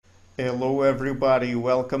Hello, everybody.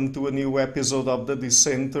 Welcome to a new episode of The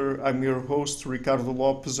Dissenter. I'm your host, Ricardo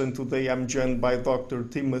Lopes, and today I'm joined by Dr.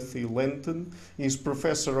 Timothy Lenton. He's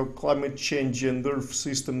Professor of Climate Change and Earth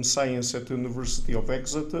System Science at the University of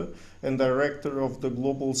Exeter and Director of the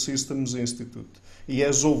Global Systems Institute. He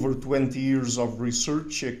has over 20 years of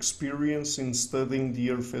research experience in studying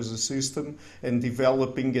the Earth as a system and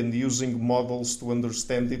developing and using models to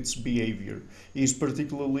understand its behavior. He is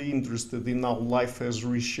particularly interested in how life has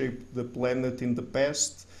reshaped the planet in the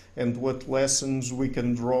past and what lessons we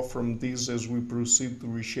can draw from this as we proceed to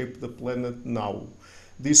reshape the planet now.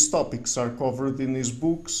 These topics are covered in his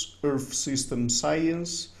books, Earth System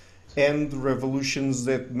Science and Revolutions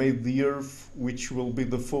That Made the Earth, which will be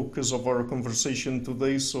the focus of our conversation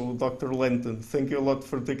today. So, Dr. Lenton, thank you a lot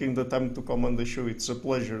for taking the time to come on the show. It's a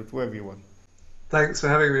pleasure to have you on. Thanks for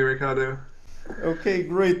having me, Ricardo. Okay,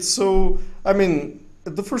 great. So,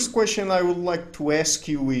 the first question I would like to ask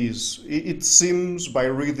you is, it seems by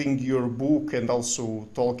reading your book and also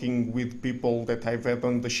talking with people that I've had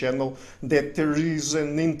on the channel, that there is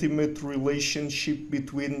an intimate relationship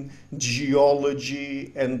between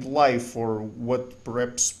geology and life, or what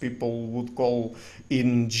perhaps people would call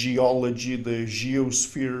in geology the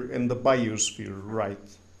geosphere and the biosphere, right?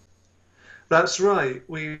 That's right.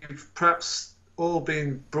 We've perhaps all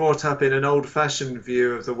been brought up in an old-fashioned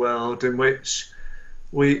view of the world in which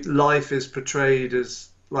life is portrayed as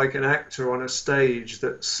like an actor on a stage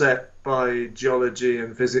that's set by geology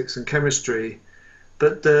and physics and chemistry.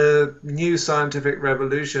 But the new scientific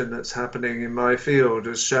revolution that's happening in my field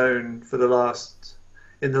has shown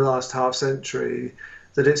in the last half century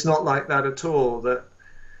that it's not like that at all, that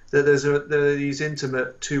there are these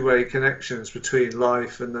intimate two-way connections between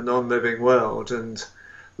life and the non-living world, and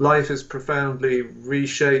life has profoundly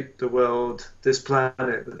reshaped the world, this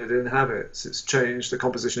planet that it inhabits. It's changed the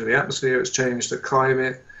composition of the atmosphere, it's changed the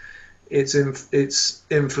climate, it's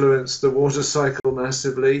influenced the water cycle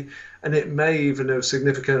massively, and it may even have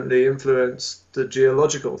significantly influenced the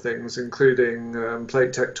geological things, including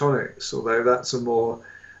plate tectonics, although that's a more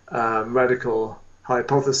radical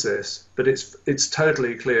hypothesis. But it's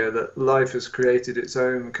totally clear that life has created its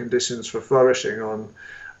own conditions for flourishing on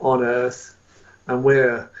Earth, and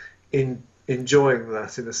we're enjoying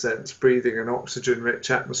that, in a sense, breathing an oxygen-rich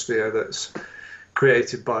atmosphere that's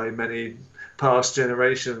created by many past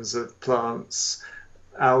generations of plants,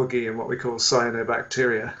 algae, and what we call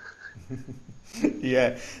cyanobacteria.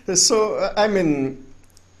 Yeah. So,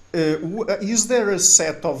 is there a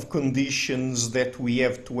set of conditions that we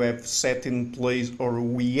have to have set in place, or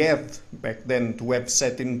we had back then to have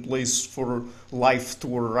set in place for life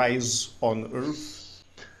to arise on Earth?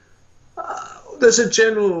 There's a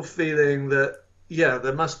general feeling that, yeah,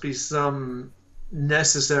 there must be some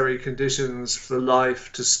necessary conditions for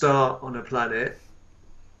life to start on a planet.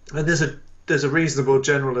 And there's a reasonable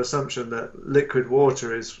general assumption that liquid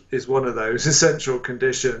water is one of those essential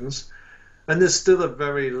conditions. And there's still a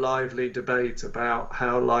very lively debate about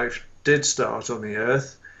how life did start on the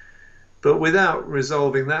Earth. But without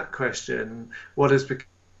resolving that question, what has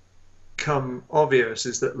become obvious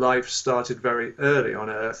is that life started very early on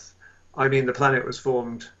Earth. I mean, the planet was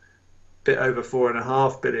formed a bit over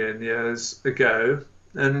 4.5 billion years ago,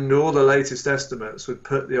 and all the latest estimates would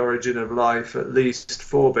put the origin of life at least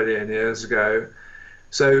 4 billion years ago.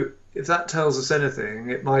 So if that tells us anything,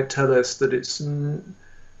 it might tell us that it's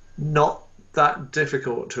not that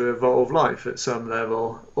difficult to evolve life at some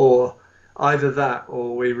level, or either that,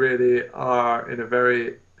 or we really are in a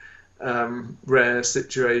very rare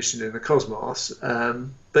situation in the cosmos.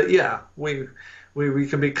 But yeah, we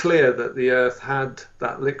can be clear that the Earth had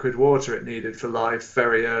that liquid water it needed for life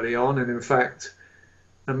very early on, and in fact,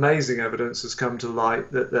 amazing evidence has come to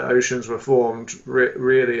light that the oceans were formed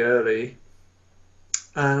really early.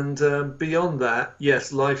 And beyond that,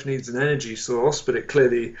 yes, life needs an energy source, but it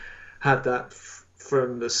clearly had that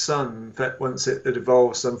from the sun once it had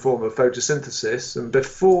evolved some form of photosynthesis. And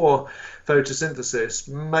before photosynthesis,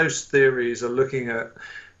 most theories are looking at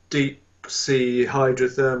deep sea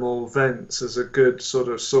hydrothermal vents as a good sort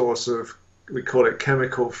of source of, we call it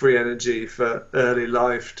chemical free energy for early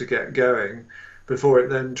life to get going, before it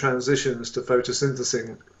then transitions to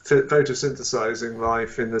photosynthesizing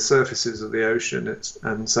life in the surfaces of the ocean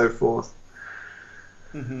and so forth.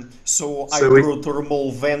 Mm-hmm. So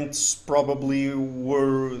hydrothermal vents probably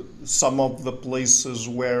were some of the places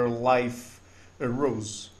where life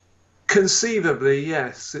arose. Conceivably,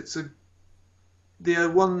 yes. It's a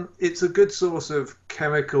good source of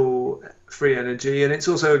chemical free energy, and it's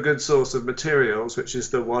also a good source of materials, which is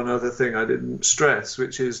the one other thing I didn't stress,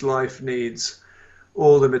 which is life needs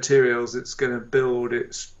all the materials it's going to build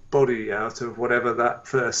its body out of whatever that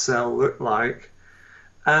first cell looked like.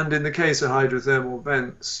 And in the case of hydrothermal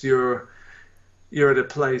vents, you're at a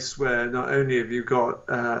place where not only have you got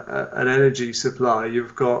an energy supply,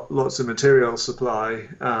 you've got lots of material supply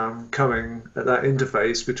coming at that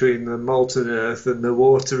interface between the molten earth and the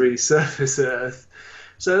watery surface earth.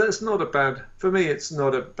 So that's not a bad, for me, it's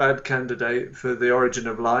not a bad candidate for the origin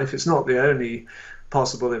of life. It's not the only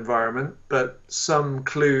possible environment, but some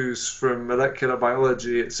clues from molecular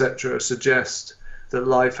biology, etc., suggest that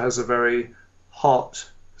life has a very hot,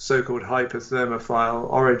 so-called hyperthermophile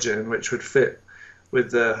origin, which would fit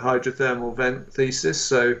with the hydrothermal vent thesis.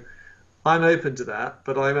 So I'm open to that,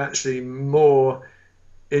 but I'm actually more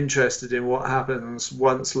interested in what happens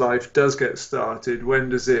once life does get started. When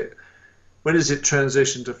does it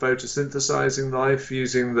transition to photosynthesizing life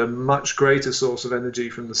using the much greater source of energy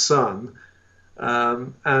from the sun?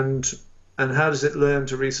 And how does it learn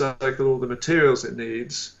to recycle all the materials it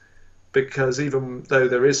needs? Because even though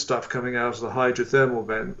there is stuff coming out of the hydrothermal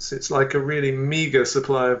vents, it's like a really meager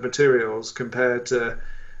supply of materials compared to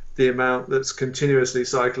the amount that's continuously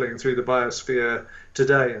cycling through the biosphere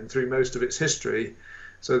today and through most of its history.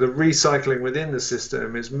 So the recycling within the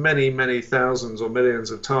system is many, many thousands or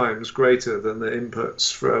millions of times greater than the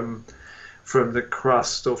inputs from the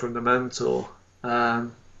crust or from the mantle.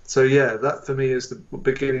 So yeah, that for me is the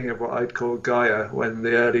beginning of what I'd call Gaia, when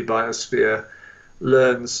the early biosphere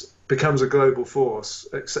becomes a global force,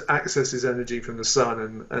 accesses energy from the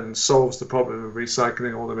sun, and solves the problem of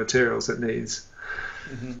recycling all the materials it needs.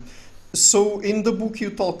 Mm-hmm. So in the book you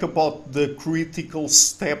talk about the critical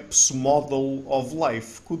steps model of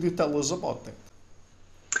life. Could you tell us about that?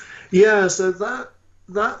 Yeah, so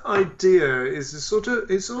that idea is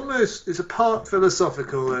it's a part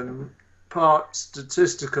philosophical and part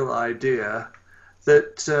statistical idea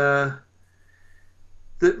that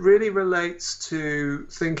that really relates to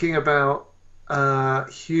thinking about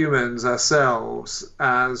humans ourselves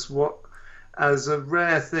as a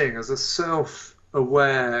rare thing, as a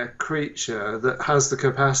self-aware creature that has the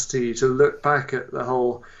capacity to look back at the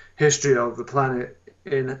whole history of the planet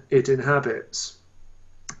it inhabits,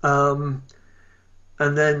 and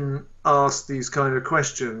then ask these kind of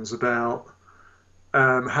questions about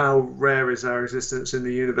how rare is our existence in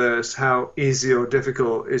the universe, how easy or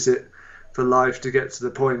difficult is it for life to get to the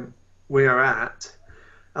point we are at.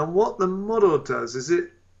 And what the model does is it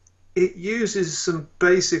uses some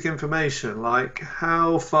basic information, like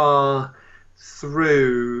how far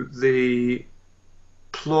through the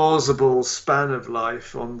plausible span of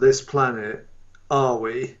life on this planet are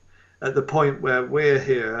we at the point where we're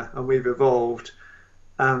here and we've evolved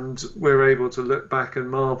and we're able to look back and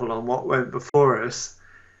marvel on what went before us.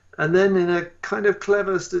 And then in a kind of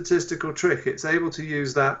clever statistical trick, it's able to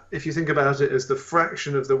use that, if you think about it as the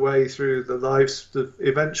fraction of the way through the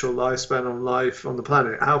eventual lifespan on life on the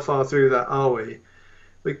planet, how far through that are we?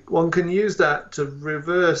 One can use that to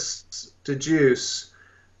reverse deduce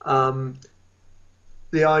the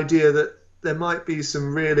idea that there might be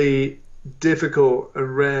some really difficult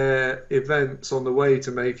and rare events on the way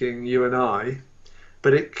to making you and I,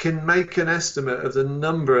 but it can make an estimate of the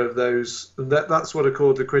number of those, and that's what are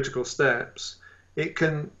called the critical steps. It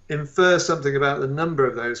can infer something about the number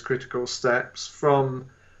of those critical steps from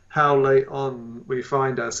how late on we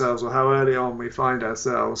find ourselves, or how early on we find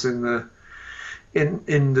ourselves in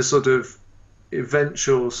the sort of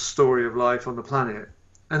eventual story of life on the planet.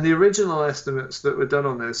 And the original estimates that were done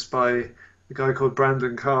on this by a guy called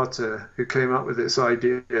Brandon Carter, who came up with this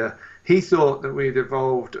idea, he thought that we'd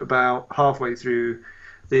evolved about halfway through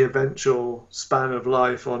the eventual span of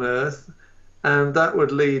life on Earth, and that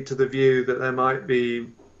would lead to the view that there might be,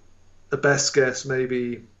 a best guess,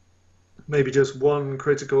 maybe just one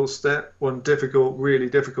critical step, one really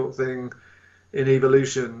difficult thing in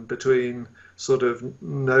evolution between sort of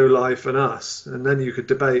no life and us. And then you could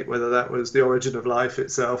debate whether that was the origin of life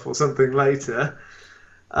itself or something later.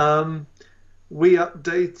 We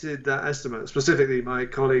updated that estimate, specifically my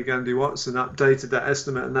colleague Andy Watson updated that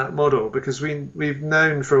estimate and that model, because we've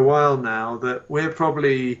known for a while now that we're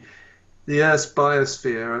probably, the Earth's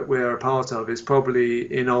biosphere we're a part of is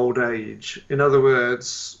probably in old age. In other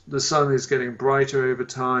words, the sun is getting brighter over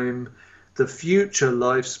time. The future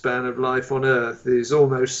lifespan of life on Earth is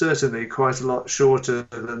almost certainly quite a lot shorter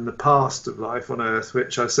than the past of life on Earth,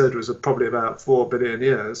 which I said was probably about 4 billion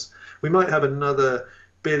years. We might have another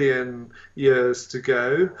billion years to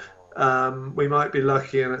go. We might be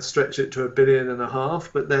lucky and stretch it to 1.5 billion,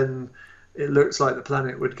 but then it looks like the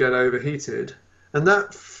planet would get overheated. And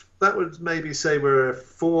that would maybe say we're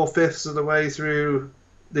 4/5 of the way through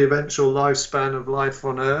the eventual lifespan of life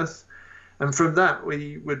on Earth. And from that,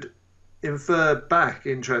 we would infer back,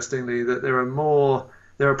 interestingly, that there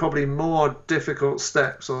are probably more difficult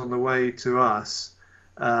steps on the way to us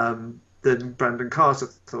than Brandon Carter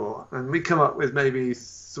thought. And we come up with maybe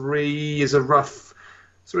three is a rough,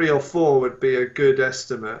 three or four would be a good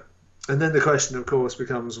estimate. And then the question, of course,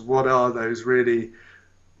 becomes what are those really,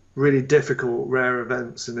 really difficult, rare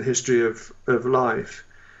events in the history of life?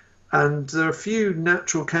 And there are a few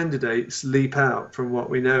natural candidates leap out from what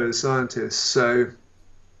we know as scientists. So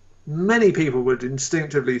many people would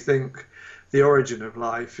instinctively think the origin of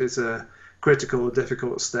life is a critical,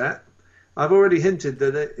 difficult step. I've already hinted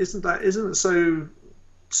that it isn't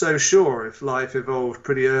so sure if life evolved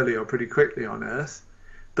pretty early or pretty quickly on Earth.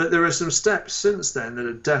 But there are some steps since then that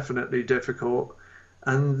are definitely difficult.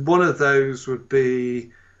 And one of those would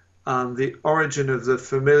be the origin of the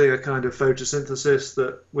familiar kind of photosynthesis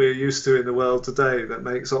that we're used to in the world today that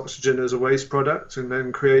makes oxygen as a waste product and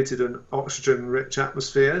then created an oxygen-rich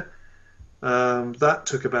atmosphere. That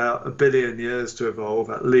took about 1 billion years to evolve,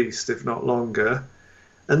 at least, if not longer.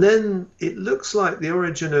 And then it looks like the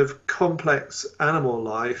origin of complex animal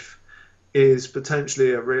life is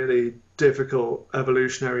potentially a really difficult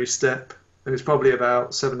evolutionary step. And it's probably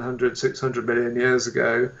about 700, 600 million years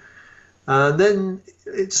ago. And then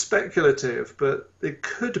it's speculative, but it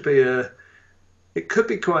could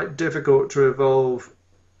be quite difficult to evolve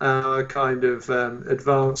our kind of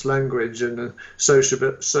advanced language and a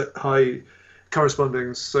high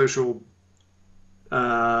corresponding social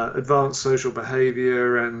advanced social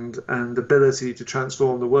behavior and ability to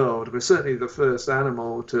transform the world. We're certainly the first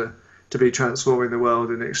animal to be transforming the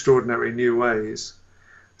world in extraordinary new ways.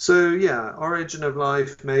 So yeah, origin of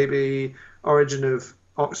life, maybe origin of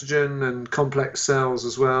oxygen and complex cells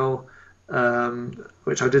as well,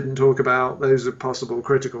 which I didn't talk about. Those are possible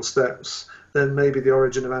critical steps. Then maybe the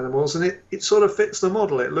origin of animals, and it sort of fits the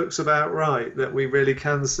model. It looks about right that we really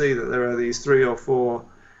can see that there are these 3 or 4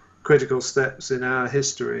 critical steps in our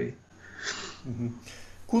history. Mm-hmm.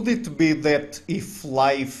 Could it be that if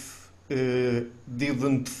life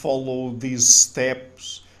didn't follow these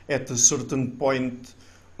steps at a certain point,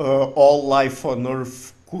 all life on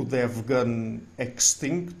Earth could have gone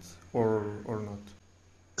extinct, or not?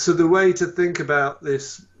 So the way to think about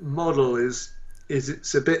this model is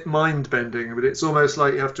it's a bit mind-bending, but it's almost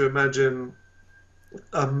like you have to imagine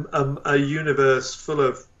a universe full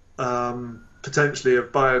of potentially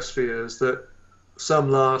of biospheres that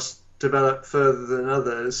some last develop further than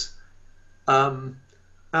others.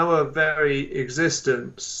 Our very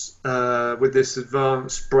existence with this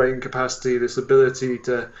advanced brain capacity, this ability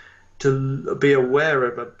to be aware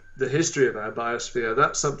of the history of our biosphere,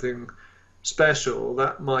 that's something special.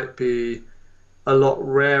 That might be a lot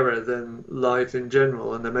rarer than life in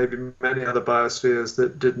general, and there may be many other biospheres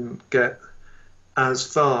that didn't get as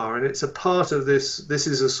far. And it's a part of this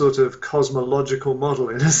is a sort of cosmological model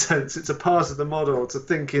in a sense. It's a part of the model to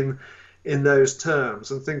think in those terms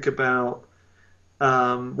and think about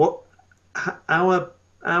what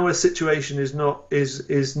our situation is not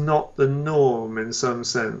the norm in some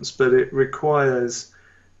sense, but it requires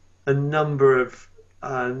a number of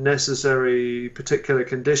necessary particular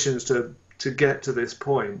conditions to get to this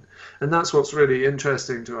point. And that's what's really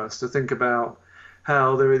interesting to us, to think about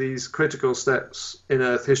how there are these critical steps in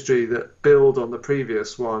Earth history that build on the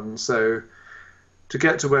previous one. So to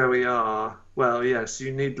get to where we are, well, yes,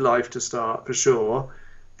 you need life to start for sure,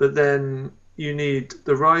 but then you need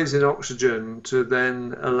the rise in oxygen to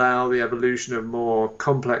then allow the evolution of more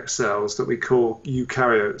complex cells that we call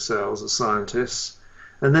eukaryote cells as scientists,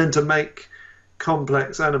 and then to make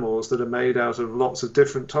complex animals that are made out of lots of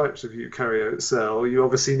different types of eukaryote cell. You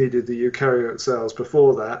obviously needed the eukaryote cells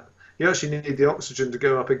before that. You actually need the oxygen to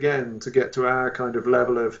go up again to get to our kind of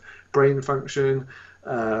level of brain function.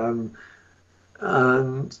 And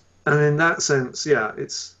in that sense, yeah,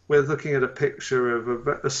 we're looking at a picture of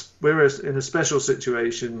we're in a special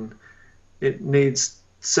situation. It needs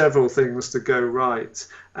several things to go right,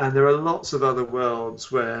 and there are lots of other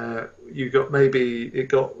worlds where maybe it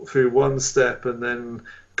got through one step and then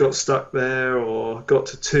got stuck there, or got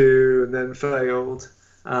to 2 and then failed.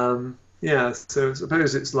 Yeah, so I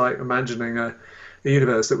suppose it's like imagining a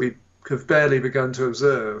universe that we have barely begun to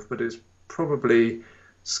observe, but is probably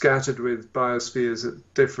scattered with biospheres at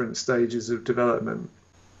different stages of development.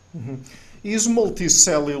 Mm-hmm. Is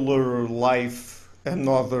multicellular life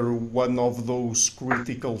another one of those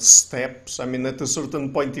critical steps? I mean, at a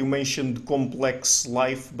certain point you mentioned complex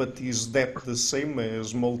life, but is that the same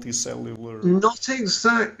as multicellular? Not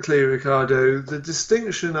exactly, Ricardo. The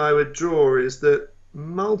distinction I would draw is that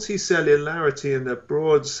multicellularity in the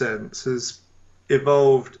broad sense has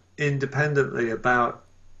evolved independently about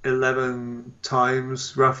 11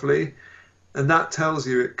 times roughly. And that tells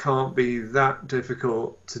you it can't be that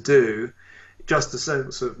difficult to do. Just a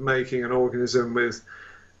sense of making an organism with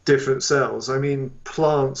different cells. I mean,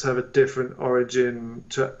 plants have a different origin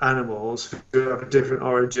to animals, who have a different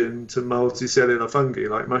origin to multicellular fungi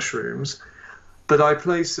like mushrooms. But I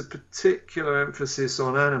place a particular emphasis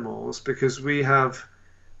on animals because we have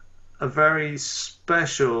a very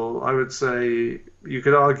special, I would say, you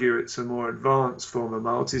could argue it's a more advanced form of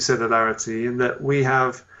multicellularity in that we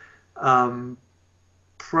have um,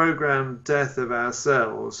 programmed death of our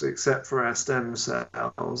cells, except for our stem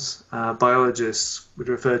cells. Biologists would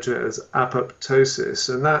refer to it as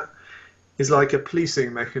apoptosis, and that is like a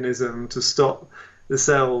policing mechanism to stop the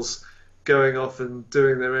cells going off and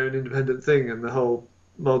doing their own independent thing and the whole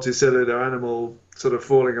multicellular animal sort of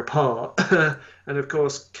falling apart. And of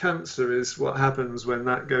course, cancer is what happens when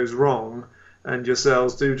that goes wrong and your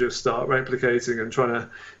cells do just start replicating and trying to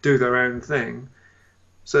do their own thing.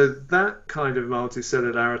 So that kind of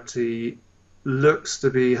multicellularity looks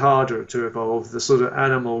to be harder to evolve, the sort of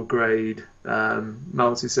animal grade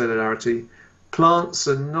multicellularity. Plants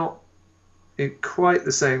are not in quite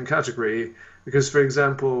the same category because, for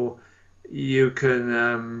example, you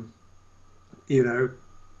can, you know,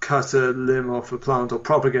 cut a limb off a plant or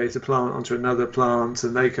propagate a plant onto another plant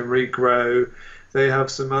and they can regrow. They have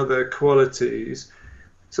some other qualities.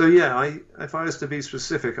 So yeah, if I was to be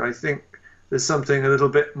specific, I think there's something a little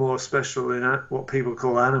bit more special in what people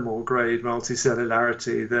call animal grade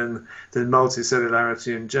multicellularity than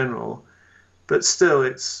multicellularity in general. But still,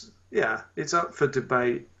 it's up for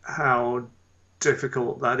debate how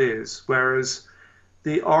difficult that is. Whereas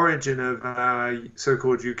the origin of our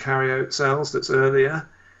so-called eukaryote cells that's earlier,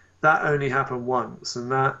 that only happened once,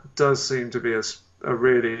 and that does seem to be a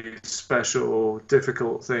really special,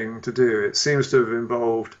 difficult thing to do. It seems to have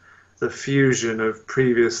involved the fusion of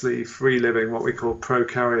previously free-living, what we call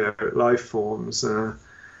prokaryote life forms. And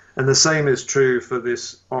the same is true for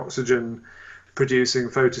this oxygen-producing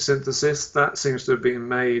photosynthesis. That seems to have been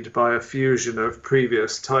made by a fusion of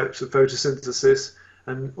previous types of photosynthesis,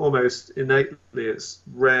 and almost innately it's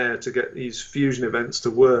rare to get these fusion events to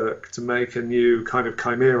work to make a new kind of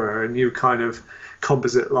chimera, a new kind of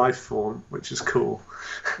composite life form, which is cool.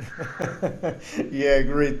 Yeah,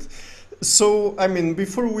 great. So, I mean,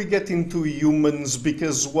 before we get into humans,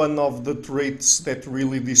 because one of the traits that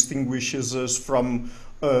really distinguishes us from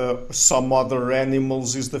some other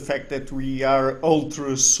animals is the fact that we are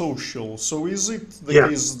ultra social. So, is it the Yeah.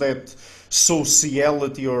 case that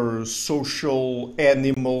sociality or social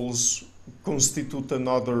animals constitute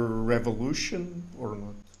another revolution or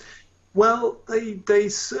not? Well, they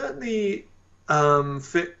certainly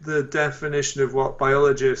fit the definition of what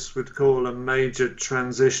biologists would call a major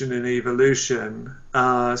transition in evolution,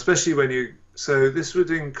 especially when you. So this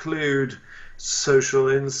would include social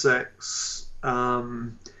insects,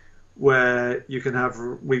 where you can have.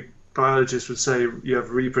 We biologists would say you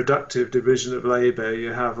have reproductive division of labor.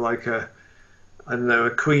 You have like I don't know,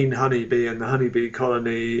 a queen honeybee in the honeybee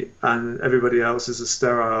colony, and everybody else is a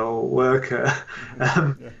sterile worker.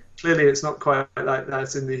 Um, Yeah. Clearly, it's not quite like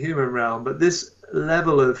that in the human realm, but this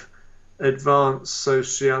level of advanced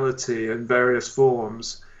sociality in various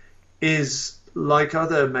forms is like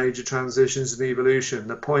other major transitions in evolution.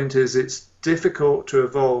 The point is, it's difficult to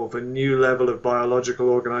evolve a new level of biological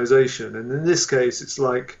organization. And in this case, it's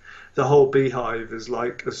like the whole beehive is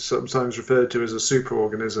like sometimes referred to as a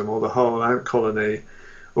superorganism, or the whole ant colony,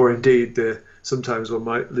 or indeed sometimes one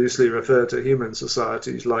might loosely refer to human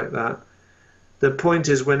societies like that. The point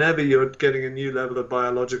is, whenever you're getting a new level of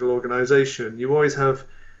biological organization, you always have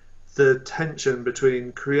the tension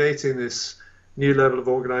between creating this new level of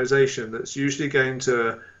organization that's usually going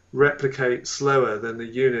to replicate slower than the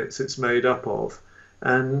units it's made up of.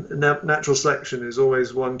 And natural selection is always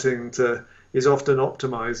is often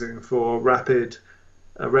optimizing for rapid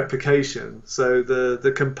replication. So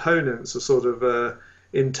the components are sort of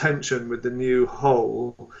in tension with the new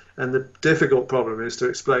whole. And the difficult problem is to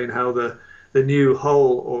explain how the new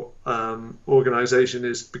whole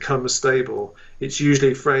organization becomes stable. It's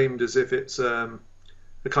usually framed as if it's a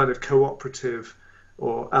kind of cooperative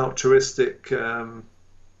or altruistic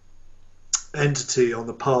entity on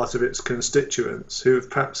the part of its constituents who have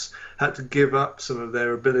perhaps had to give up some of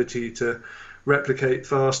their ability to replicate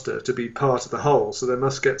faster to be part of the whole. So they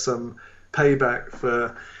must get some payback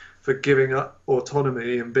for giving up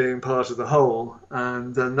autonomy and being part of the whole.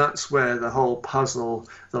 And then that's where the whole puzzle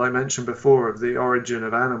that I mentioned before of the origin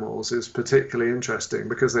of animals is particularly interesting,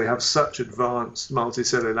 because they have such advanced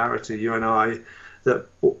multicellularity, you and I, that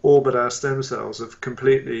all but our stem cells have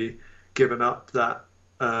completely given up that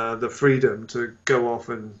the freedom to go off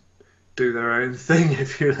and do their own thing,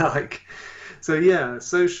 if you like. So yeah,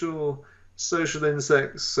 social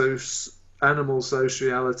insects, animal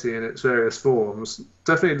sociality in its various forms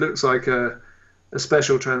definitely looks like a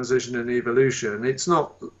special transition in evolution. It's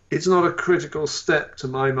not a critical step to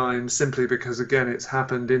my mind simply because again it's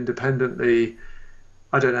happened independently.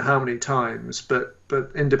 I don't know how many times, but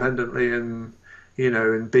independently in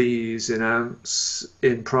in bees, in ants,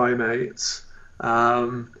 in primates.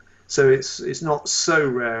 Um, so it's not so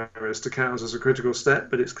rare as to count as a critical step,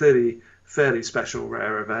 but it's clearly fairly special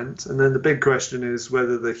rare event. And then the big question is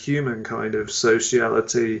whether the human kind of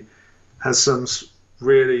sociality has some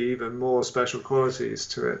really even more special qualities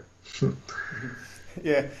to it.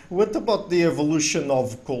 Yeah. What about the evolution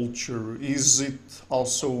of culture? Is it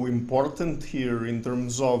also important here in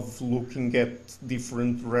terms of looking at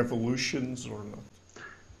different revolutions or not?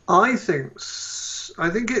 I think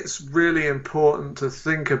it's really important to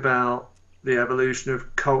think about the evolution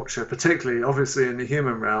of culture, particularly obviously in the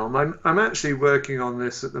human realm. I'm actually working on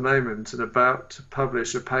this at the moment and about to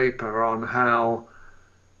publish a paper on how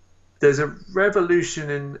there's a revolution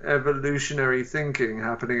in evolutionary thinking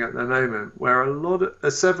happening at the moment, where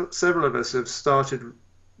several of us have started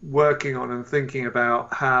working on and thinking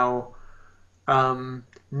about how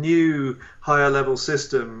new higher level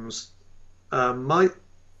systems might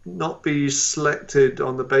not be selected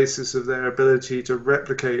on the basis of their ability to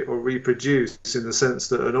replicate or reproduce in the sense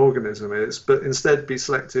that an organism is, but instead be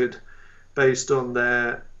selected based on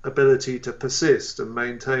their ability to persist and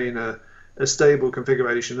maintain a stable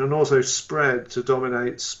configuration and also spread to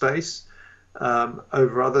dominate space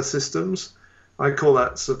over other systems. I call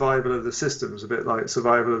that survival of the systems, a bit like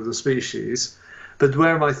survival of the species. But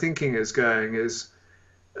where my thinking is going is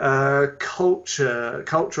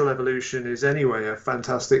cultural evolution is anyway a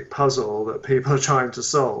fantastic puzzle that people are trying to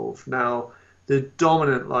solve. Now, the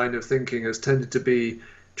dominant line of thinking has tended to be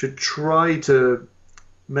to try to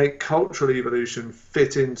make cultural evolution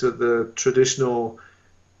fit into the traditional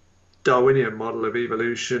Darwinian model of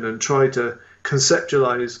evolution and try to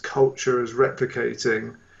conceptualize culture as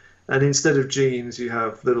replicating. And instead of genes, you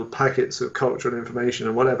have little packets of cultural information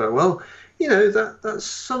and whatever. Well, that's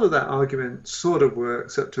some of that argument sort of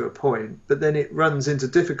works up to a point, but then it runs into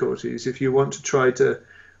difficulties if you want to try to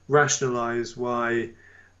rationalize why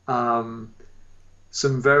um,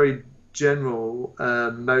 some very general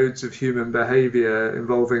modes of human behavior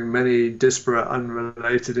involving many disparate,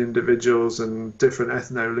 unrelated individuals and different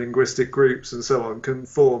ethno-linguistic groups and so on can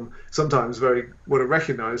form sometimes very what are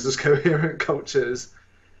recognized as coherent cultures.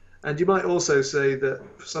 And you might also say that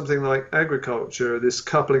something like agriculture, this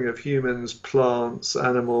coupling of humans, plants,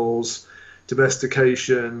 animals,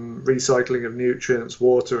 domestication, recycling of nutrients,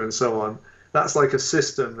 water, and so on, that's like a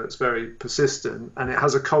system that's very persistent and it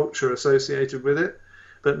has a culture associated with it.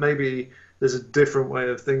 But maybe there's a different way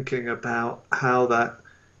of thinking about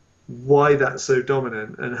why that's so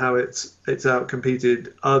dominant and how it's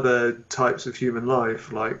outcompeted other types of human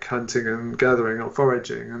life like hunting and gathering or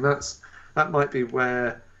foraging. And that might be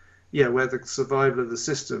where the survival of the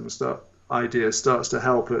system idea starts to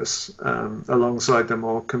help us alongside the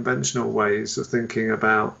more conventional ways of thinking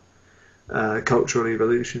about cultural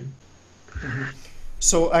evolution.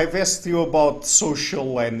 So I've asked you about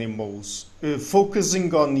social animals.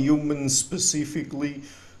 Focusing on humans specifically,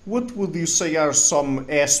 what would you say are some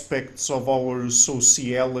aspects of our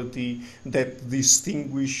sociality that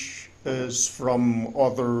distinguish us from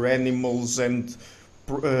other animals and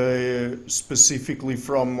specifically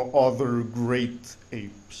from other great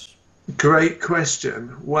apes? Great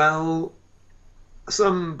question. Well,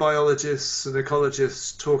 some biologists and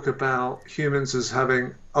ecologists talk about humans as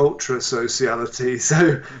having ultra sociality.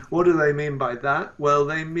 So, what do they mean by that? Well,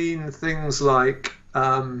 they mean things like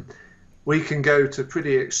we can go to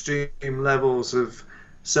pretty extreme levels of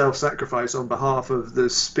self-sacrifice on behalf of the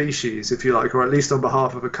species, if you like, or at least on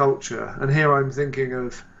behalf of a culture. And here I'm thinking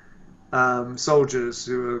of soldiers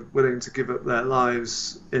who are willing to give up their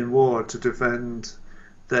lives in war to defend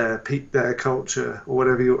their culture or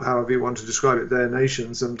however you want to describe it, their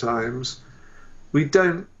nation. Sometimes we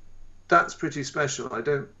don't. That's pretty special. I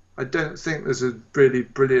don't think there's a really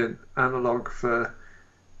brilliant analog for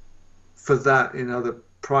that in other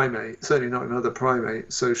primates. Certainly not in other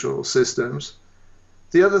primate social systems.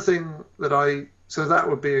 The other thing that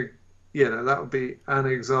would be that would be an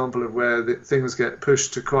example of where things get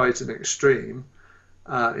pushed to quite an extreme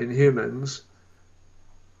in humans.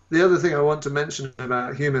 The other thing I want to mention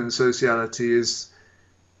about human sociality is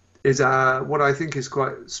what I think is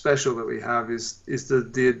quite special that we have is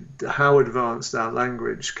the how advanced our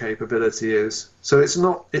language capability is. So it's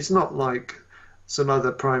not like some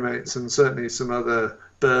other primates and certainly some other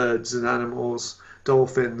birds and animals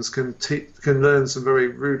dolphins can learn some very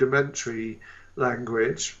rudimentary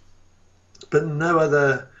language, but no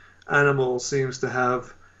other animal seems to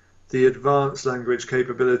have the advanced language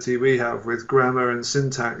capability we have with grammar and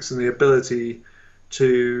syntax and the ability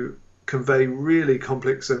to convey really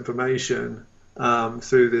complex information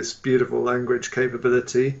through this beautiful language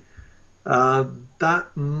capability. That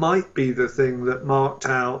might be the thing that marked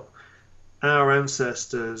out our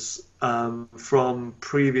ancestors from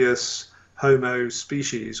previous Homo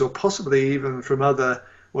species, or possibly even from other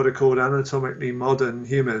what are called anatomically modern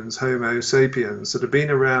humans, Homo sapiens, that have been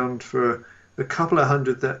around for a couple of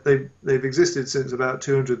hundred. They've existed since about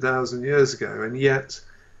 200,000 years ago,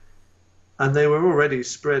 and they were already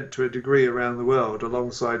spread to a degree around the world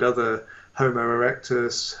alongside other Homo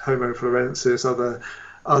erectus, Homo florensis,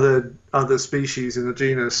 other species in the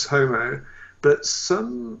genus Homo. But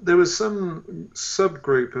there was some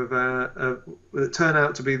subgroup that turned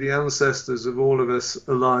out to be the ancestors of all of us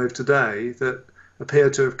alive today that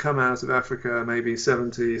appear to have come out of Africa maybe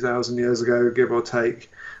 70,000 years ago, give or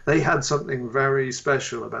take. They had something very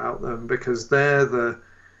special about them because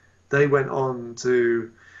they went on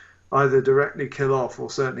to either directly kill off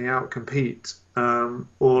or certainly outcompete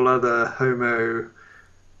all other Homo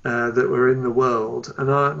that were in the world.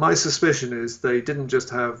 And my suspicion is they didn't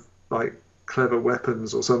just have like clever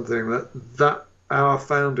weapons or something. That our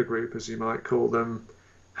founder group, as you might call them,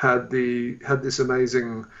 had this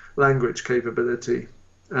amazing language capability,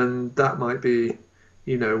 and that might be,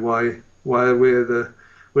 why we're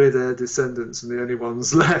their descendants and the only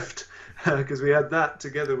ones left, because we had that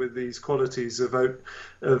together with these qualities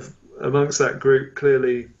of amongst that group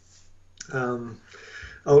clearly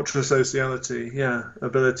ultra sociality,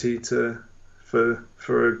 ability to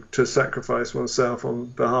sacrifice oneself on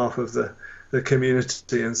behalf of the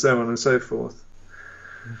community and so on and so forth.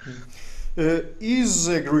 Mm-hmm. Is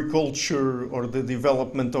agriculture or the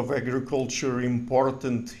development of agriculture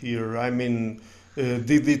important here? I mean,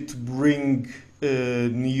 did it bring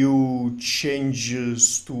new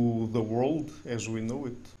changes to the world as we know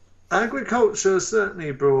it? Agriculture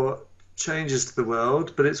certainly brought changes to the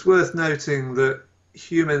world, but it's worth noting that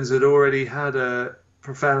humans had already had a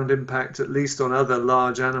profound impact, at least on other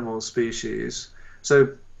large animal species. So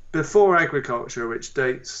before agriculture, which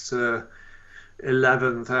dates to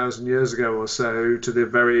 11,000 years ago or so, to the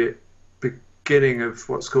very beginning of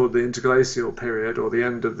what's called the interglacial period, or the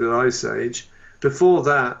end of the ice age, before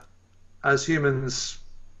that, as humans,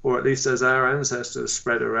 or at least as our ancestors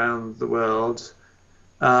spread around the world,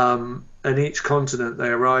 and each continent they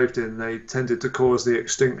arrived in, they tended to cause the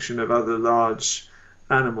extinction of other large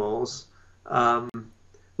animals,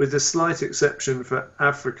 with the slight exception for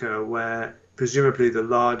Africa, where presumably the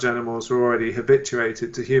large animals were already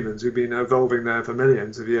habituated to humans who've been evolving there for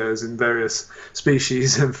millions of years in various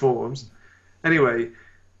species and forms. Anyway,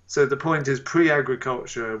 so the point is,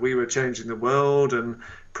 pre-agriculture, we were changing the world, and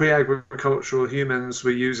pre-agricultural humans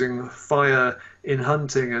were using fire in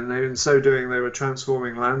hunting, and in so doing they were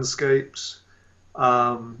transforming landscapes.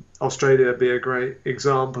 Australia would be a great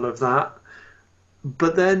example of that.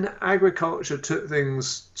 But then agriculture took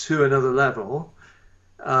things to another level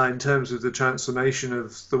in terms of the transformation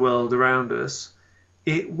of the world around us.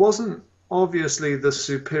 It wasn't obviously the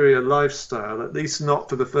superior lifestyle, at least not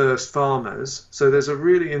for the first farmers. So there's a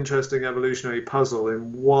really interesting evolutionary puzzle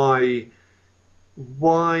in why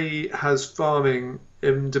has farming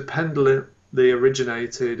independently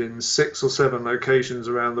originated in 6 or 7 locations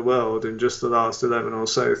around the world in just the last 11 or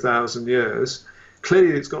so thousand years.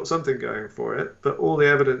 Clearly it's got something going for it, but all the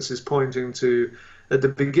evidence is pointing to, at the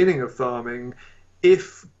beginning of farming,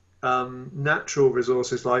 if natural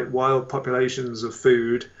resources like wild populations of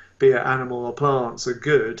food, be it animal or plants, are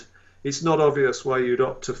good, it's not obvious why you'd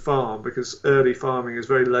opt to farm, because early farming is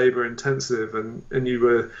very labor intensive, and you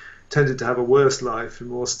were tended to have a worse life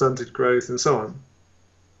and more stunted growth and so on.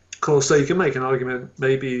 Of course, so you can make an argument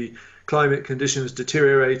maybe climate conditions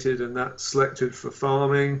deteriorated and that selected for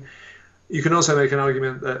farming. You can also make an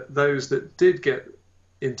argument that those that did get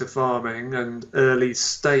into farming and early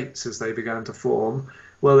states as they began to form,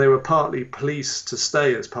 well, they were partly policed to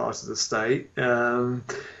stay as part of the state,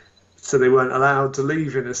 so they weren't allowed to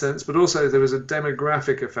leave in a sense, but also there was a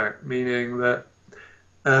demographic effect, meaning that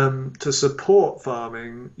to support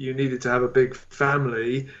farming, you needed to have a big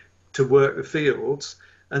family to work the fields,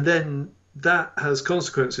 and then that has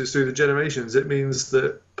consequences through the generations. It means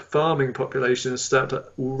that farming populations start to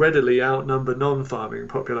readily outnumber non-farming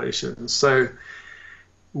populations. So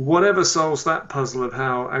whatever solves that puzzle of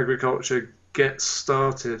how agriculture gets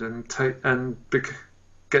started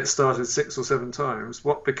gets started 6 or 7 times,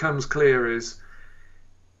 what becomes clear is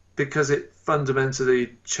because it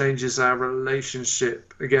fundamentally changes our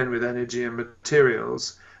relationship again with energy and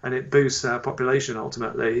materials, and it boosts our population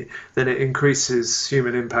ultimately, then it increases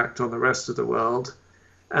human impact on the rest of the world.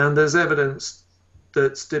 And there's evidence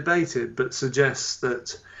that's debated but suggests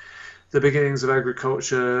that the beginnings of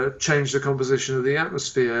agriculture changed the composition of the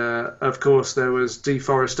atmosphere. Of course, there was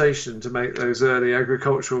deforestation to make those early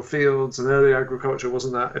agricultural fields, and early agriculture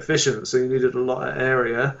wasn't that efficient, so you needed a lot of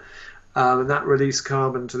area, and that released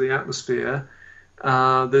carbon to the atmosphere.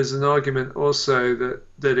 There's an argument also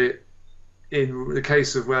that it, in the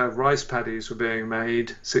case of where rice paddies were being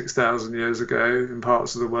made 6,000 years ago in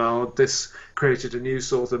parts of the world, this created a new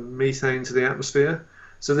sort of methane to the atmosphere.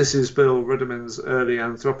 So this is Bill Ruderman's early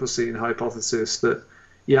Anthropocene hypothesis that,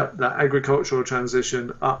 yep, that agricultural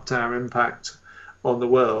transition upped our impact on the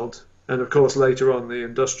world. And of course, later on, the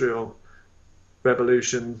Industrial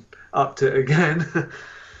Revolution upped it again.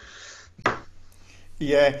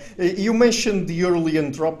 Yeah, you mentioned the early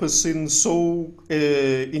Anthropocene. So,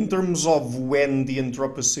 in terms of when the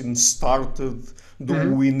Anthropocene started, do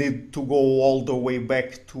Mhm. we need to go all the way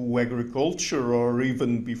back to agriculture or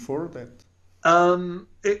even before that?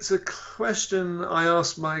 It's a question I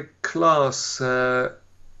asked my class when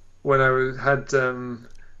had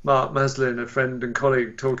Mark Maslin, a friend and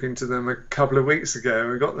colleague, talking to them a couple of weeks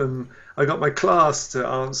ago. I got my class to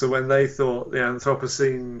answer when they thought the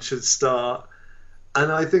Anthropocene should start,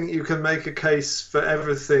 and I think you can make a case for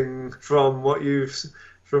everything from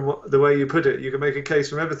the way you put it. You can make a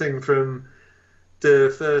case from everything from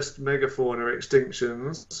the first megafauna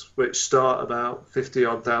extinctions, which start about 50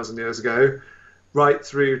 odd thousand years ago, right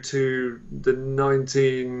through to the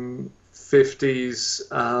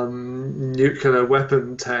 1950s nuclear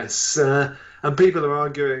weapon tests. And people are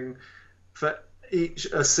arguing for each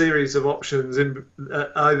a series of options in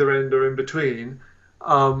at either end or in between.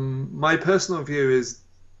 My personal view is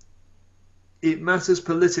it matters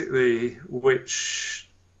politically which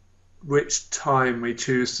time we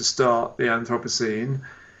choose to start the Anthropocene,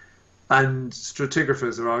 and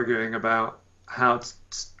stratigraphers are arguing about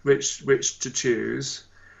which to choose.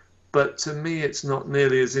 But to me, it's not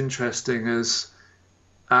nearly as interesting as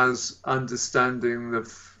understanding the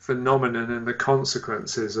phenomenon and the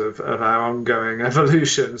consequences of our ongoing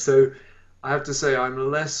evolution. So I have to say I'm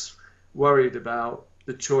less worried about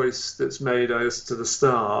the choice that's made as to the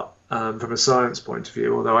start from a science point of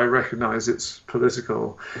view, although I recognise its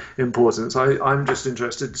political importance. I'm just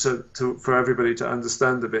interested for everybody to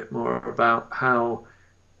understand a bit more about how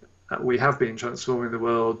we have been transforming the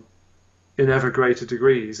world in ever greater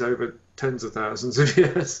degrees over tens of thousands of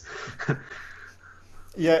years.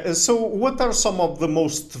 Yeah, so what are some of the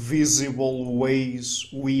most visible ways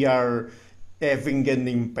we are having an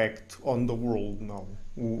impact on the world now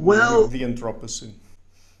with Well, the Anthropocene?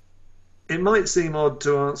 it might seem odd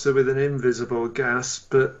to answer with an invisible gas,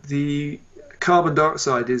 but the carbon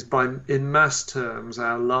dioxide is, in mass terms,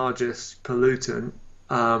 our largest pollutant,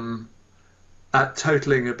 at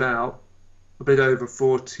totaling about a bit over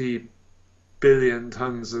 40 billion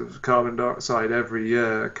tons of carbon dioxide every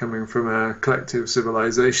year coming from our collective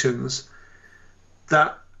civilizations.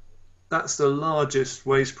 That that's the largest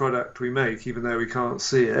waste product we make, even though we can't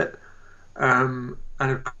see it. And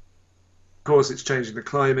of course, it's changing the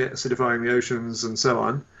climate, acidifying the oceans, and so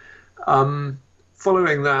on.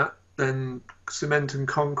 Following that, then cement and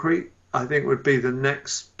concrete, I think, would be the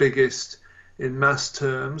next biggest in mass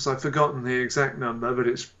terms. I've forgotten the exact number, but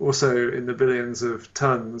it's also in the billions of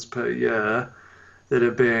tons per year that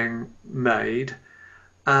are being made.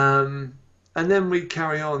 And then we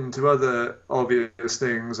carry on to other obvious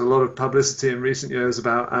things. A lot of publicity in recent years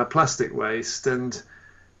about our plastic waste. And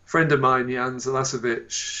a friend of mine, Jan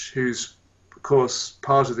Zalasevic, who's of course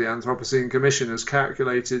part of the Anthropocene Commission, has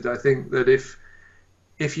calculated, I think, that if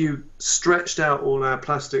you stretched out all our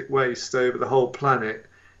plastic waste over the whole planet,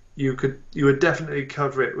 you would definitely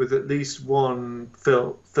cover it with at least one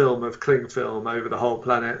film of cling film over the whole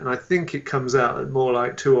planet, and I think it comes out at more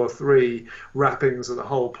like two or three wrappings of the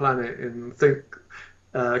whole planet in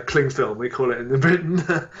cling film, we call it in Britain.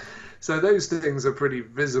 So those things are pretty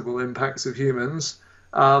visible impacts of humans.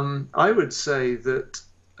 I would say that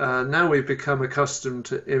now we've become accustomed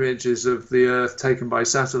to images of the Earth taken by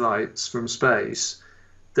satellites from space,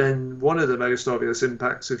 then one of the most obvious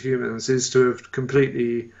impacts of humans is to have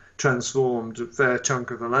completely transformed a fair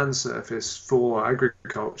chunk of the land surface for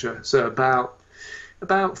agriculture. So about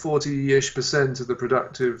 40-ish% of the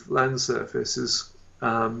productive land surface has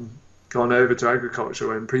gone over to agriculture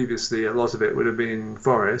when previously a lot of it would have been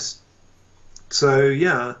forest. So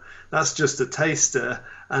yeah, that's just a taster.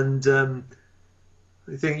 And I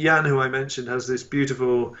think Jan, who I mentioned, has this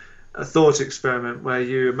beautiful a thought experiment where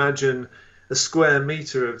you imagine a square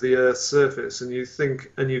meter of the Earth's surface, and you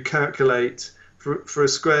think and you calculate for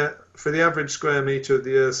the average square meter of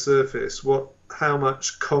the Earth's surface, how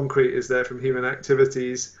much concrete is there from human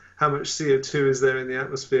activities, how much CO2 is there in the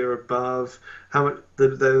atmosphere above, how much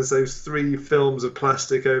there's those three films of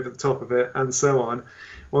plastic over the top of it, and so on.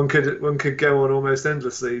 One could go on almost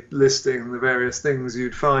endlessly listing the various things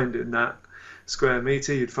you'd find in that square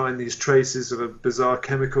meter. You'd find these traces of bizarre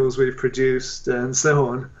chemicals we've produced, and so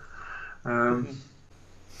on.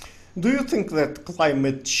 Do you think that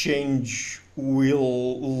climate change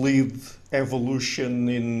will lead evolution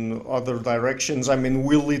in other directions? I mean,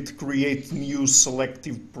 will it create new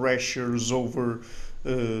selective pressures over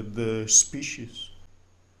the species?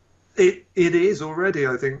 It is already,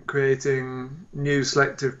 I think, creating new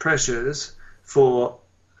selective pressures for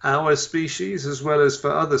our species as well as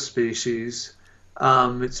for other species.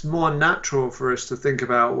 It's more natural for us to think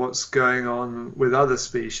about what's going on with other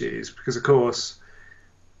species because, of course,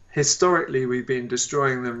 historically we've been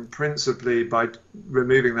destroying them principally by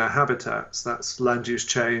removing their habitats. That's land use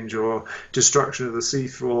change or destruction of the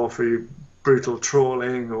seafloor through brutal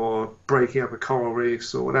trawling or breaking up of coral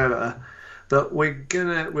reefs or whatever. But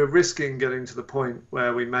we're risking getting to the point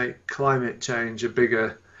where we make climate change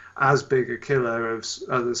as big a killer of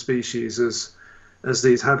other species as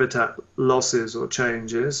these habitat losses or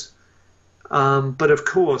changes. But of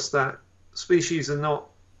course, that species are not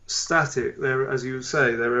static. As you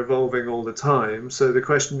say, they're evolving all the time. So the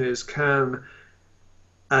question is, can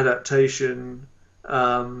adaptation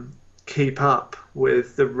keep up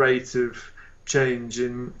with the rate of change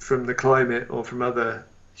from the climate or from other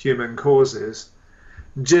human causes?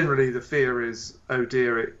 Generally, the fear is, oh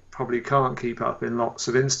dear, it probably can't keep up in lots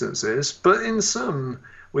of instances. But in some,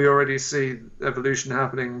 we already see evolution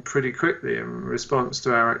happening pretty quickly in response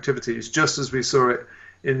to our activities, just as we saw it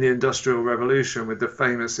in the Industrial Revolution with the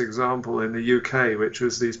famous example in the UK, which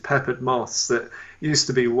was these peppered moths that used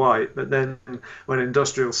to be white, but then when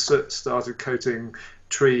industrial soot started coating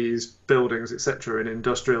trees, buildings, etc. in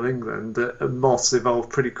industrial England, the moths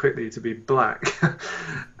evolved pretty quickly to be black.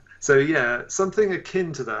 So yeah, something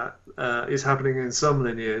akin to that is happening in some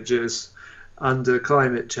lineages under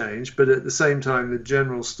climate change, but at the same time, the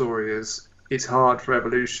general story is it's hard for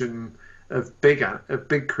evolution of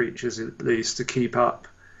big creatures at least to keep up.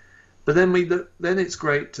 But then then it's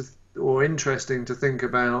great or interesting to think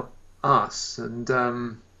about us and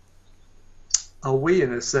are we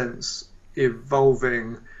in a sense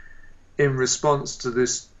evolving in response to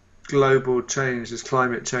this global change, this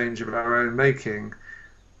climate change of our own making?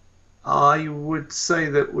 I would say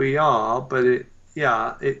that we are, but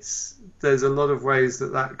there's a lot of ways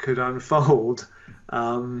that could unfold,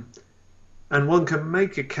 and one can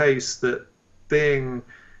make a case that being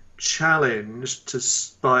challenged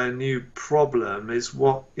by a new problem is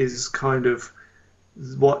what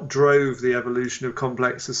drove the evolution of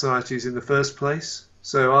complex societies in the first place.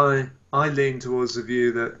 So I lean towards the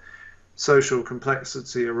view that social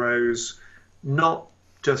complexity arose not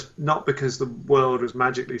because the world was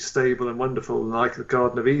magically stable and wonderful like the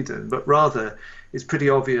Garden of Eden, but rather it's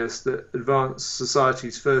pretty obvious that advanced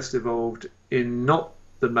societies first evolved in not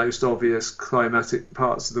the most obvious climatic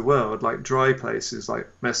parts of the world, like dry places like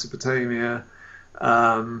Mesopotamia,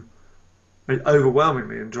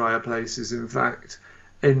 overwhelmingly in drier places, in fact,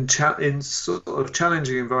 in sort of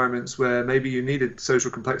challenging environments where maybe you needed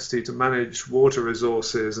social complexity to manage water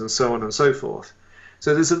resources and so on and so forth.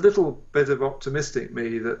 So there's a little bit of optimistic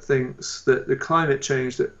me that thinks that the climate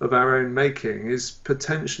change of our own making is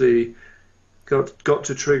potentially got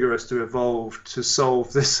to trigger us to evolve to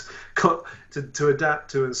solve this, to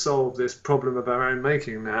adapt to and solve this problem of our own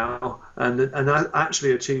making now, and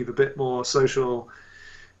actually achieve a bit more social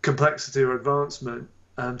complexity or advancement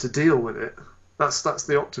to deal with it. That's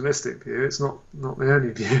the optimistic view. It's not the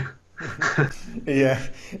only view. Yeah.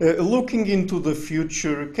 Looking into the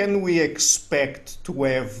future, can we expect to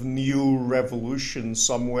have new revolutions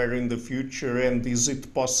somewhere in the future, and is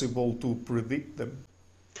it possible to predict them?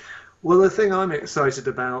 Well, the thing I'm excited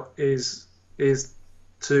about is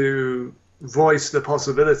to voice the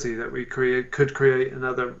possibility that we could create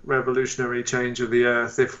another revolutionary change of the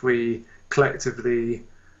Earth if we collectively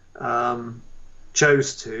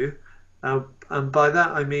chose to. And by that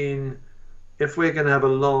I mean, if we're going to have a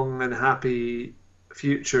long and happy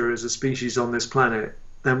future as a species on this planet,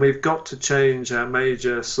 then we've got to change our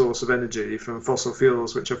major source of energy from fossil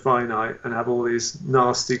fuels, which are finite and have all these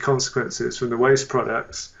nasty consequences from the waste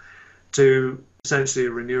products, to essentially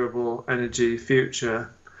a renewable energy future,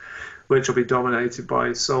 which will be dominated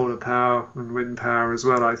by solar power and wind power as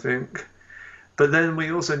well, I think. But then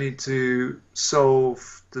we also need to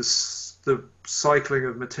solve the cycling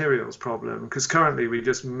of materials problem, because currently we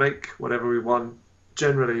just make whatever we want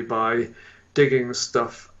generally by digging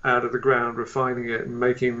stuff out of the ground, refining it, and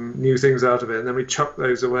making new things out of it, and then we chuck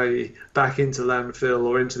those away back into landfill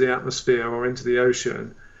or into the atmosphere or into the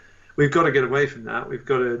ocean. We've got to get away from that. We've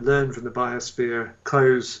got to learn from the biosphere,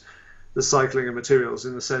 close the cycling of materials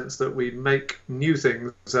in the sense that we make new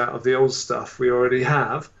things out of the old stuff we already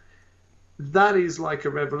have. That is like a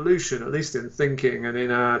revolution, at least in thinking and in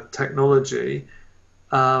our technology.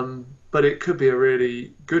 But it could be a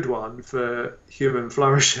really good one for human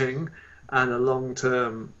flourishing and a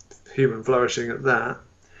long-term human flourishing at that.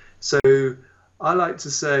 So I like to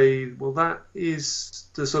say, well, that is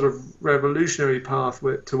the sort of revolutionary path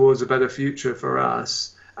towards a better future for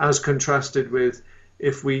us, as contrasted with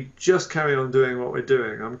if we just carry on doing what we're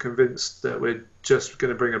doing. I'm convinced that we're just going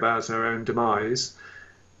to bring about our own demise.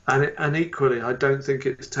 And equally, I don't think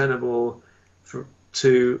it's tenable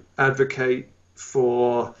to advocate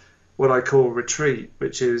for what I call retreat,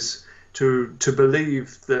 which is to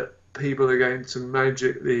believe that people are going to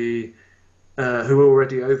magically, who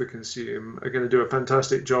already overconsume, are going to do a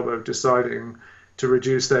fantastic job of deciding to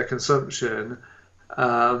reduce their consumption.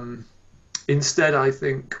 Instead, I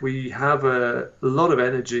think we have a lot of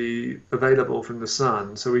energy available from the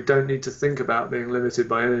sun, so we don't need to think about being limited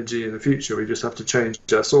by energy in the future. We just have to change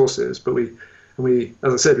our sources. But we,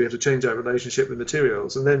 as I said, we have to change our relationship with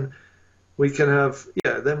materials, and then we can have,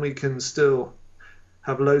 then we can still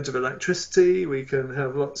have loads of electricity. We can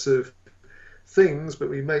have lots of things, but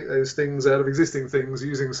we make those things out of existing things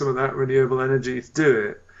using some of that renewable energy to do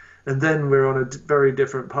it. And then we're on a very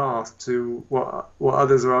different path to what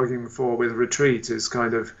others are arguing for with retreat, is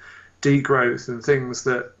kind of degrowth and things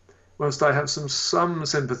that, whilst I have some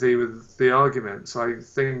sympathy with the arguments, I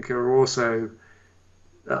think are also,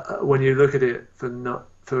 when you look at it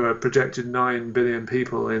for a projected 9 billion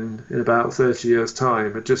people in about 30 years'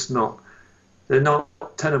 time, they're not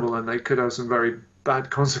tenable, and they could have some very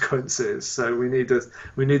bad consequences. So we need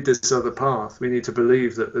this other path. We need to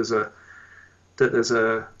believe that there's a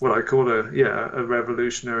what I call a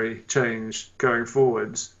revolutionary change going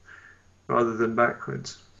forwards rather than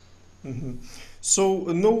backwards. Mm-hmm. So,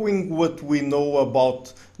 knowing what we know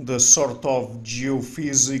about the sort of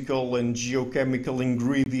geophysical and geochemical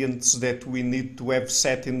ingredients that we need to have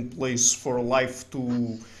set in place for life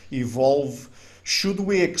to evolve, should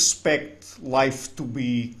we expect life to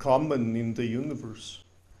be common in the universe?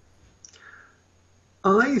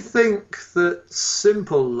 I think that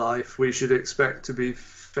simple life we should expect to be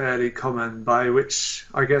fairly common, by which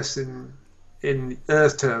I guess in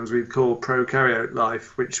Earth terms we'd call prokaryote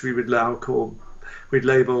life, which we'd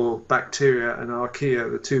label bacteria and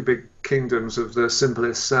archaea, the two big kingdoms of the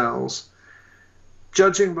simplest cells.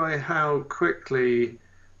 Judging by how quickly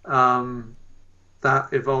that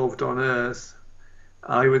evolved on Earth,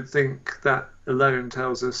 I would think that alone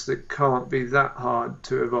tells us it can't be that hard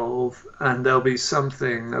to evolve, and there'll be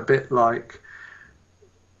something a bit like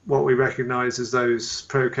what we recognize as those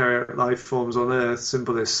prokaryote life forms on Earth,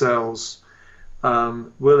 simplest cells,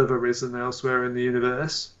 will have arisen elsewhere in the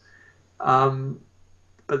universe.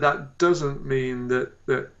 But that doesn't mean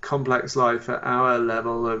that complex life at our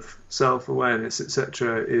level of self-awareness,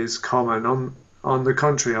 etc., is common. On the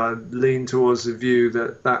contrary, I lean towards the view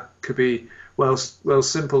that could be, well,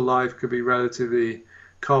 simple life could be relatively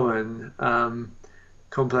common.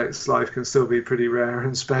 Complex life can still be pretty rare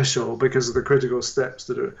and special because of the critical steps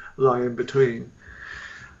that lie in between.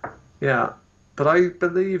 Yeah, but I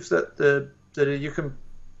believe that you can,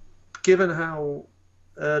 given how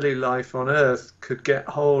early life on Earth could get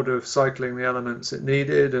hold of cycling the elements it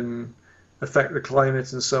needed and affect the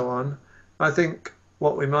climate and so on, I think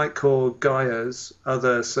what we might call Gaia's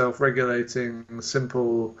other self-regulating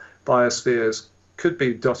simple biospheres could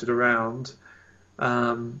be dotted around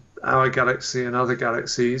our galaxy and other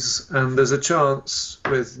galaxies, and there's a chance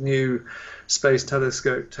with new space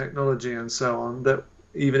telescope technology and so on that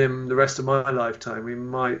even in the rest of my lifetime we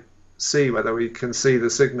might see whether we can see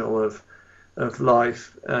the signal of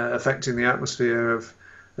life affecting the atmosphere of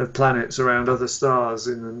planets around other stars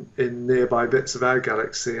in nearby bits of our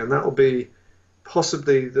galaxy, and that will be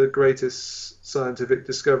possibly the greatest scientific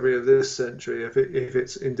discovery of this century if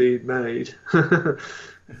it's indeed made.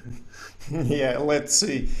 Yeah, let's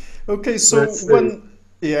see. Okay, so Let's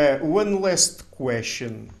see. one last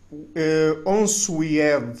question. Once we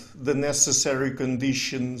had the necessary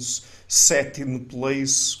conditions set in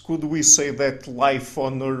place, could we say that life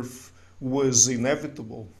on Earth was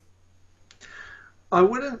inevitable? I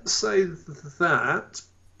wouldn't say that,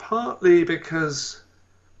 partly because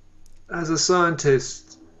as a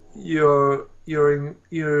scientist, you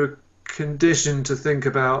you're conditioned to think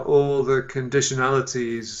about all the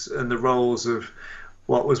conditionalities and the roles of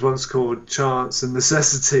what was once called chance and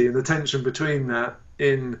necessity, and the tension between that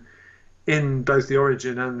in both the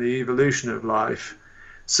origin and the evolution of life.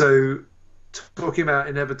 So talking about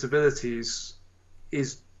inevitabilities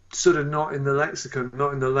is sort of not in the lexicon,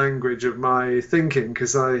 not in the language of my thinking,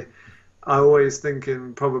 because I always think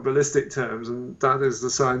in probabilistic terms, and that is the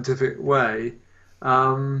scientific way.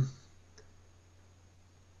 Um,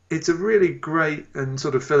 it's a really great and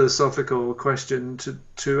sort of philosophical question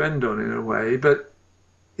to end on in a way, but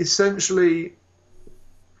essentially,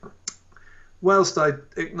 whilst I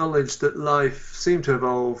acknowledge that life seemed to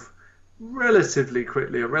evolve relatively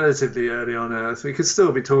quickly or relatively early on Earth, we could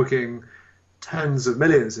still be talking tens of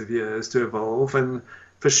millions of years to evolve, and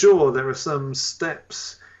for sure there are some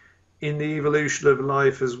steps in the evolution of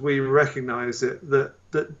life as we recognize it that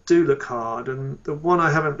do look hard. And the one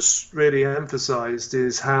I haven't really emphasized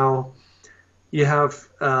is how you have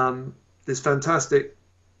this fantastic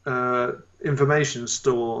information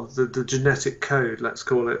store, the genetic code, let's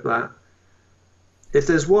call it that. If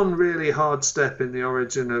there's one really hard step in the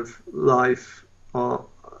origin of life,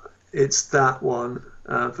 it's that one.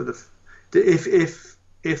 For the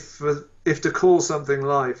if to call something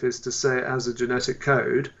life is to say it has a genetic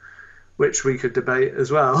code, which we could debate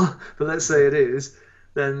as well, but let's say it is,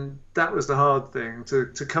 then that was the hard thing,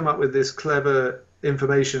 to come up with this clever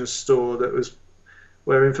information store that was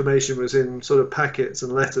where information was in sort of packets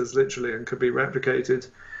and letters literally and could be replicated.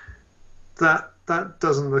 That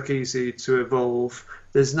doesn't look easy to evolve.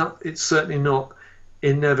 It's certainly not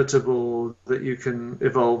inevitable that you can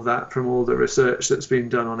evolve that from all the research that's been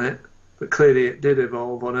done on it. But clearly it did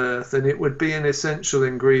evolve on Earth, and it would be an essential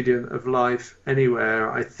ingredient of life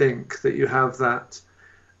anywhere, I think, that you have that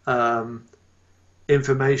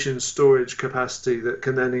information storage capacity that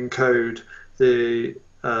can then encode the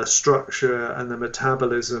structure and the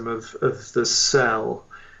metabolism of the cell.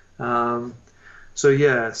 So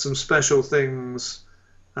yeah, some special things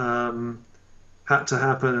had to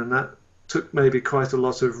happen, and that took maybe quite a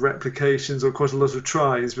lot of replications or quite a lot of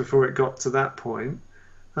tries before it got to that point.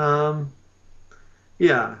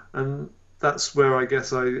 Yeah, and that's where I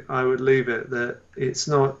guess I would leave it. That it's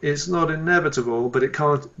not inevitable, but it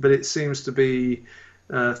can't. But it seems to be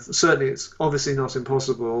certainly it's obviously not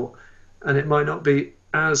impossible, and it might not be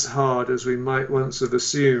as hard as we might once have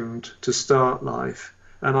assumed to start life.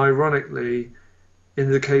 And ironically,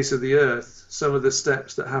 in the case of the Earth, some of the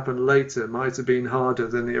steps that happened later might have been harder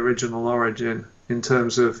than the original origin in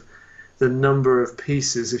terms of the number of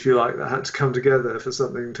pieces, if you like, that had to come together for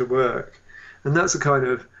something to work. And that's a kind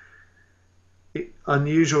of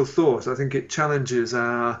unusual thought. I think it challenges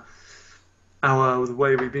the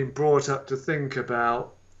way we've been brought up to think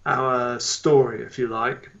about our story, if you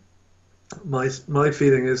like. My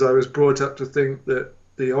feeling is I was brought up to think that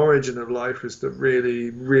the origin of life was the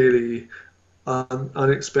really, really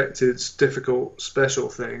unexpected, difficult, special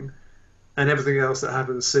thing, and everything else that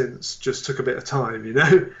happened since just took a bit of time, you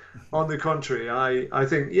know. On the contrary, I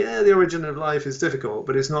think, yeah, the origin of life is difficult,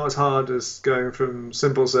 but it's not as hard as going from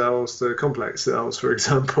simple cells to complex cells, for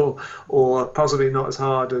example, or possibly not as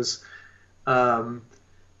hard as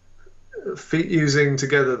using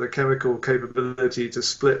together the chemical capability to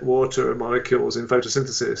split water molecules in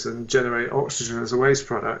photosynthesis and generate oxygen as a waste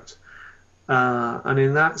product. And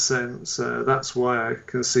in that sense, that's why I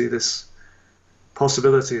can see this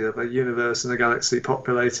possibility of a universe and a galaxy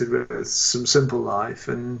populated with some simple life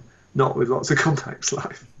and not with lots of complex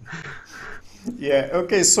life. Yeah,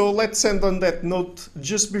 okay, so let's end on that note.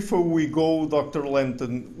 Just before we go, Dr.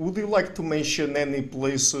 Lenton, would you like to mention any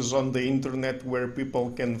places on the internet where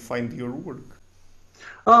people can find your work?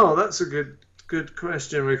 Oh, that's a good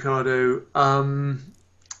question, Ricardo.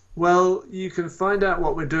 Well, you can find out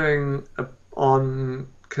what we're doing on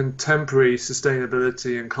contemporary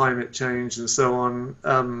sustainability and climate change and so on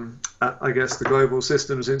at, I guess, the Global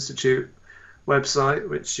Systems Institute website,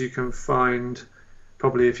 which you can find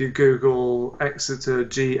probably if you Google Exeter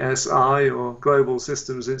GSI or Global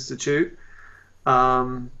Systems Institute.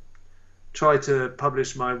 Try to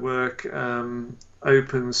publish my work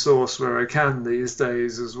open source where I can these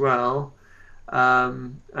days as well.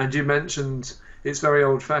 And you mentioned it's very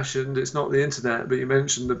old-fashioned. It's not the internet, but you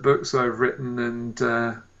mentioned the books I've written, and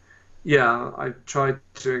yeah, I tried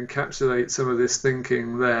to encapsulate some of this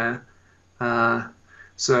thinking there.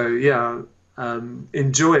 So yeah,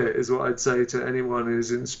 enjoy it is what I'd say to anyone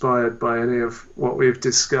who's inspired by any of what we've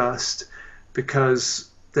discussed, because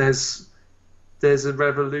there's a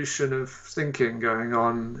revolution of thinking going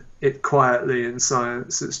on quietly in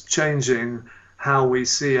science. It's changing how we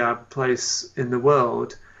see our place in the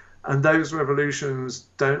world. And those revolutions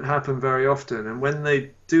don't happen very often. And when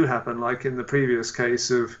they do happen, like in the previous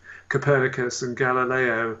case of Copernicus and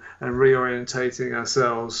Galileo, and reorientating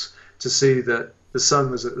ourselves to see that the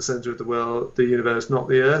sun was at the center of the world, the universe, not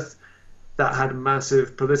the earth, that had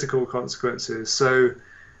massive political consequences. So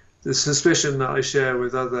the suspicion that I share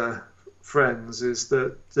with other friends is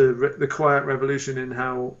that the quiet revolution in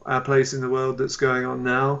how our place in the world that's going on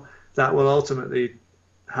now, that will ultimately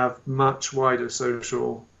have much wider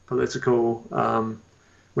social, political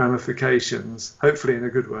ramifications, hopefully in a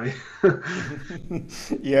good way.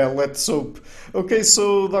 Yeah, let's hope. Okay,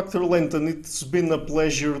 so Dr. Lenton, it's been a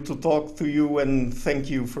pleasure to talk to you and thank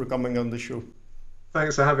you for coming on the show.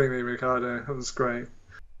 Thanks for having me, Ricardo. That was great.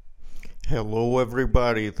 Hello,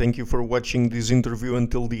 everybody. Thank you for watching this interview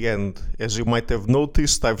until the end. As you might have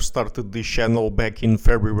noticed, I've started this channel back in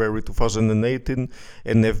February 2018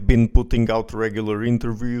 and have been putting out regular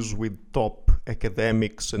interviews with top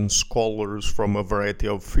academics and scholars from a variety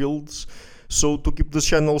of fields. So, to keep the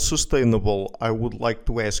channel sustainable, I would like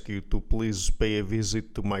to ask you to please pay a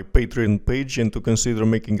visit to my Patreon page and to consider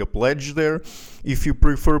making a pledge there. If you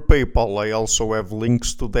prefer PayPal, I also have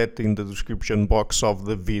links to that in the description box of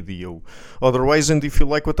the video. Otherwise, and if you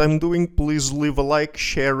like what I'm doing, please leave a like,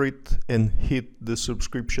 share it, and hit the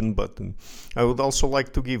subscription button. I would also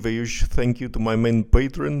like to give a huge thank you to my main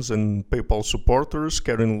patrons and PayPal supporters,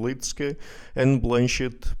 Karen Litzke and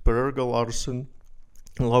Blanchett Pererga Larsen,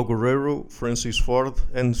 Lau Guerrero, Francis Ford,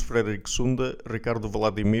 Hans Frederick Sunda, Ricardo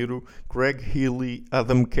Vladimiro, Craig Healy,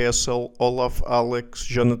 Adam Kessel, Olaf Alex,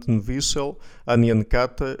 Jonathan Wiesel, Anian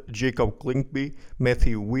Kata, Jacob Klinkby,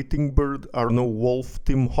 Matthew Whittingbird, Arno Wolf,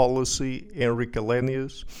 Tim Hollacy, Henrik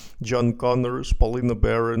Alenius, John Connors, Paulina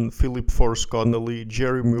Barron, Philip Force Connolly,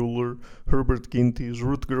 Jerry Mueller, Herbert Gintis,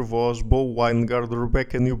 Rutger Voss, Bo Weingard,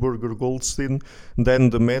 Rebecca Newberger Goldstein,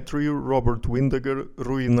 Dan Demetriou, Robert Windeger,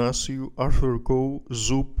 Rui Inácio, Arthur Coe,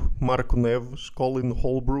 Zoop, Marco Neves, Colin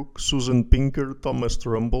Holbrook, Susan Pinker, Thomas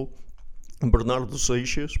Trumbull, Bernardo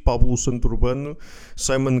Seixas, Pablo Santurbano,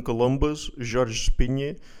 Simon Columbus, Jorge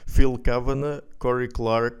Spinha, Phil Kavanagh, Corey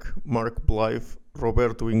Clark, Mark Blythe,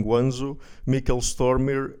 Roberto Inguanzo, Mikkel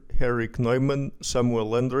Stormir, Eric Neumann, Samuel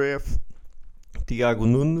Andreev, Tiago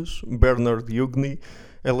Nunes, Bernard Yugni,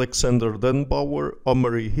 Alexander Dunbauer,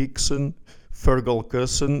 Omari Hickson, Fergal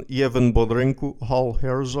Cusson, Evan Bodrenko, Hal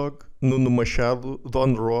Herzog, Nuno Machado,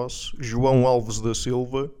 Don Ross, João Alves da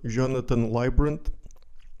Silva, Jonathan Librant,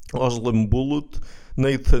 Oslam Bullitt,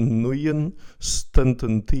 Nathan Nguyen,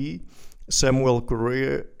 Stanton T, Samuel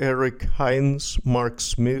Correa, Eric Hines, Mark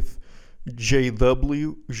Smith,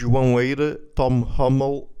 J.W., João Eira, Tom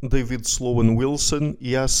Hummel, David Sloan Wilson,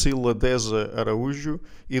 Yacila Deza Araújo,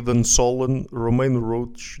 Eden Solan, Romain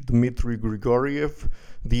Roach, Dmitry Grigoriev,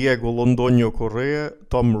 Diego Londoño Correa,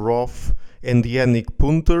 Tom Roth, and Yannick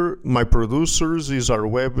Punter. My producers, Isar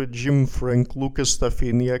Webb, Jim Frank, Lucas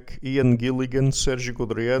Stafiniak, Ian Gilligan, Sergio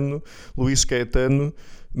Codriano, Luís Caetano,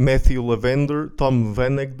 Matthew Lavender, Tom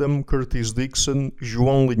Vanegdam, Curtis Dixon,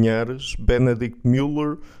 João Linhares, Benedict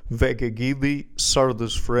Mueller, Vega Guidi,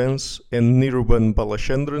 Sardas France, and Nirban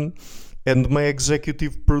Balachandran, and my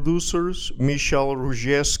executive producers, Michal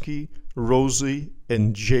Ruzieski, Rosie,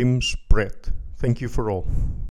 and James Pratt. Thank you for all.